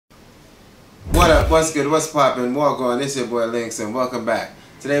What up, what's good, what's poppin', walk on, it's your boy Lynx and welcome back.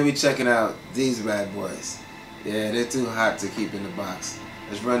 Today we checking out these bad boys. Yeah, they're too hot to keep in the box.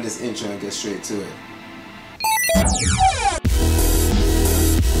 Let's run this intro and get straight to it.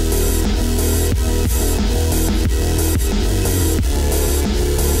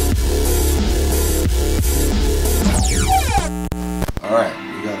 Alright,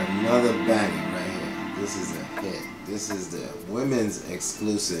 we got another banger right here. This is a hit. This is the women's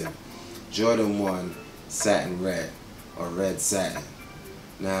exclusive Jordan 1 Satin Red, or Red Satin.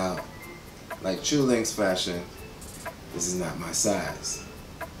 Now, like true Lynx fashion, this is not my size.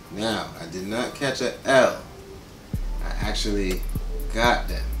 Now, I did not catch an L. I actually got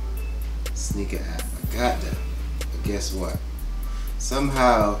them. Sneaker app, I got them. But guess what?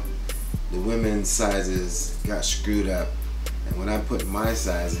 Somehow, the women's sizes got screwed up. And when I put my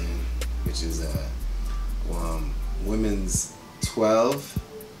size in, which is a women's 12,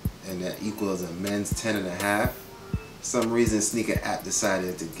 and that equals a men's 10.5, for some reason Sneaker app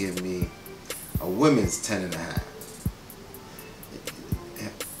decided to give me a women's 10.5.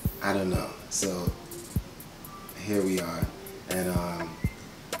 I don't know. So here we are, and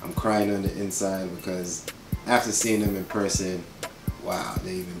I'm crying on the inside because after seeing them in person, wow,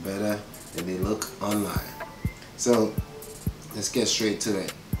 they're even better than they look online. So let's get straight to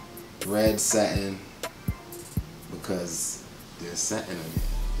it. Red satin, because there's satin on it.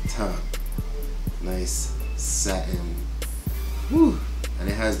 The tongue, nice satin. Woo! And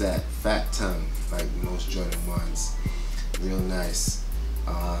it has that fat tongue like most Jordan 1s. Real nice.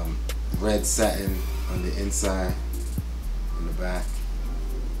 Red satin on the inside, in the back.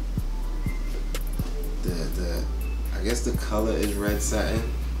 I guess the color is red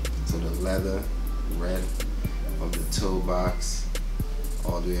satin, so the leather red from the toe box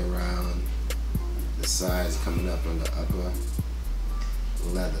all the way around, the sides coming up on the upper.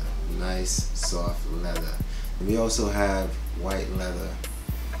 Leather, nice soft leather. And we also have white leather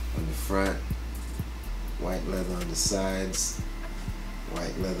on the front, white leather on the sides,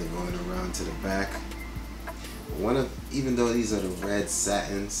 white leather going around to the back. Even though these are the red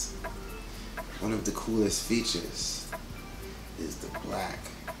satins, one of the coolest features is the black.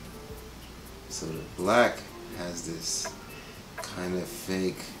 So the black has this kind of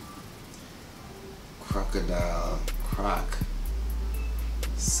fake crocodile croc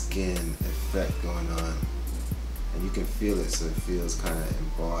skin effect going on, and you can feel it, so it feels kind of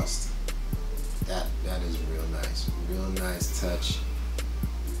embossed. That is real nice touch.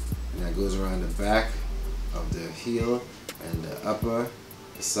 And that goes around the back of the heel and the upper,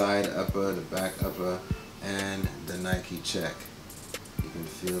 the side upper, the back upper, and the Nike check. You can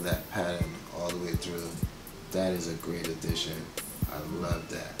feel that pattern all the way through. That is a great addition. I love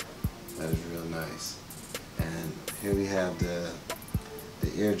that. That is real nice. And here we have the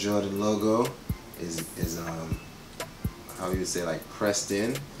Air Jordan logo is how you would say, like pressed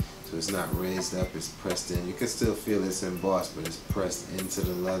in. So it's not raised up, it's pressed in. You can still feel it's embossed, but it's pressed into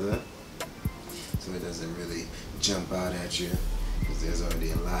the leather, so it doesn't really jump out at you because there's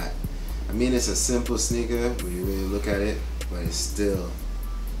already a lot. I mean, it's a simple sneaker when you really look at it, but it still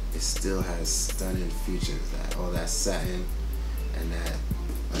has stunning features. That all that satin and that,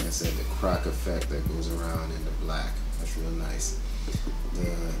 like I said, the croc effect that goes around in the black. That's real nice. The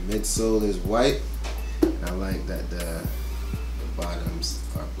midsole is white, and I like that the bottoms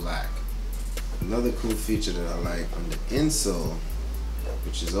are black. Another cool feature that I like on the insole,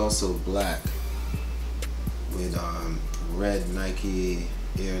 which is also black with red Nike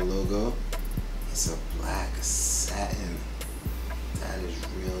Air logo, it's a black satin. That is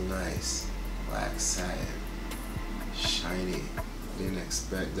real nice. Black satin, shiny. Didn't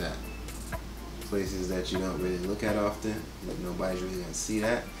expect that. Places that you don't really look at often, but nobody's really gonna see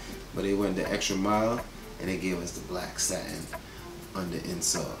that. But they went the extra mile and they gave us the black satin on the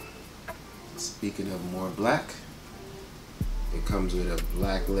insole. Speaking of more black, it comes with a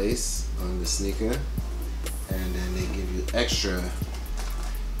black lace on the sneaker, and then they give you extra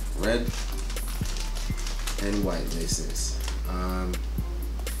red and white laces. I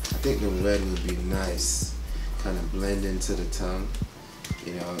think the red would be nice, kind of blend into the tongue,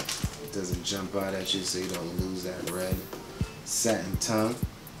 you know, it doesn't jump out at you so you don't lose that red satin tongue.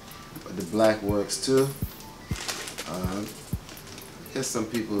 But the black works too. I guess some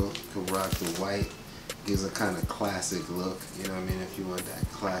people could rock the white. Gives a kind of classic look, you know what I mean? If you want that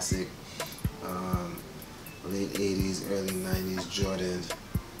classic late 80s, early 90s Jordan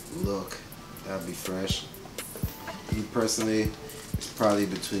look, that'd be fresh. Me personally, it's probably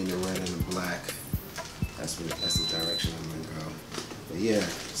between the red and the black. That's the direction I'm gonna go. But yeah,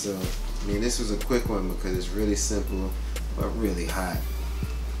 so I mean, this was a quick one because it's really simple but really hot.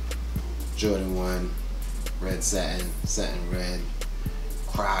 Jordan 1, red satin, satin red,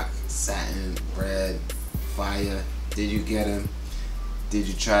 croc, satin, red, fire. Did you get him? Did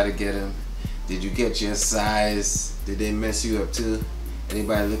you try to get him? Did you get your size? Did they mess you up too?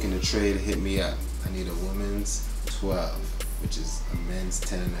 Anybody looking to trade, hit me up. I need a woman's 12, which is a men's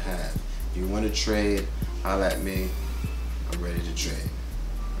 10 and a half. If you want to trade, holla at me. I'm ready to trade.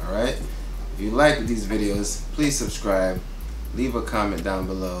 Alright? If you like these videos, please subscribe. Leave a comment down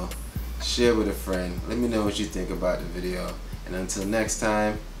below. Share with a friend. Let me know what you think about the video. And until next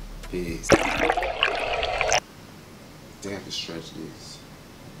time, peace. I think I have to stretch these.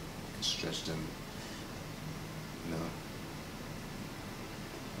 I can stretch them. No.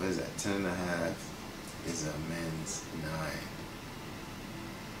 What is that? 10 and a half is a men's 9.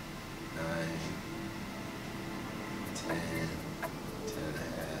 9, 10, 10 and a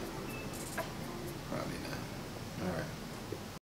half.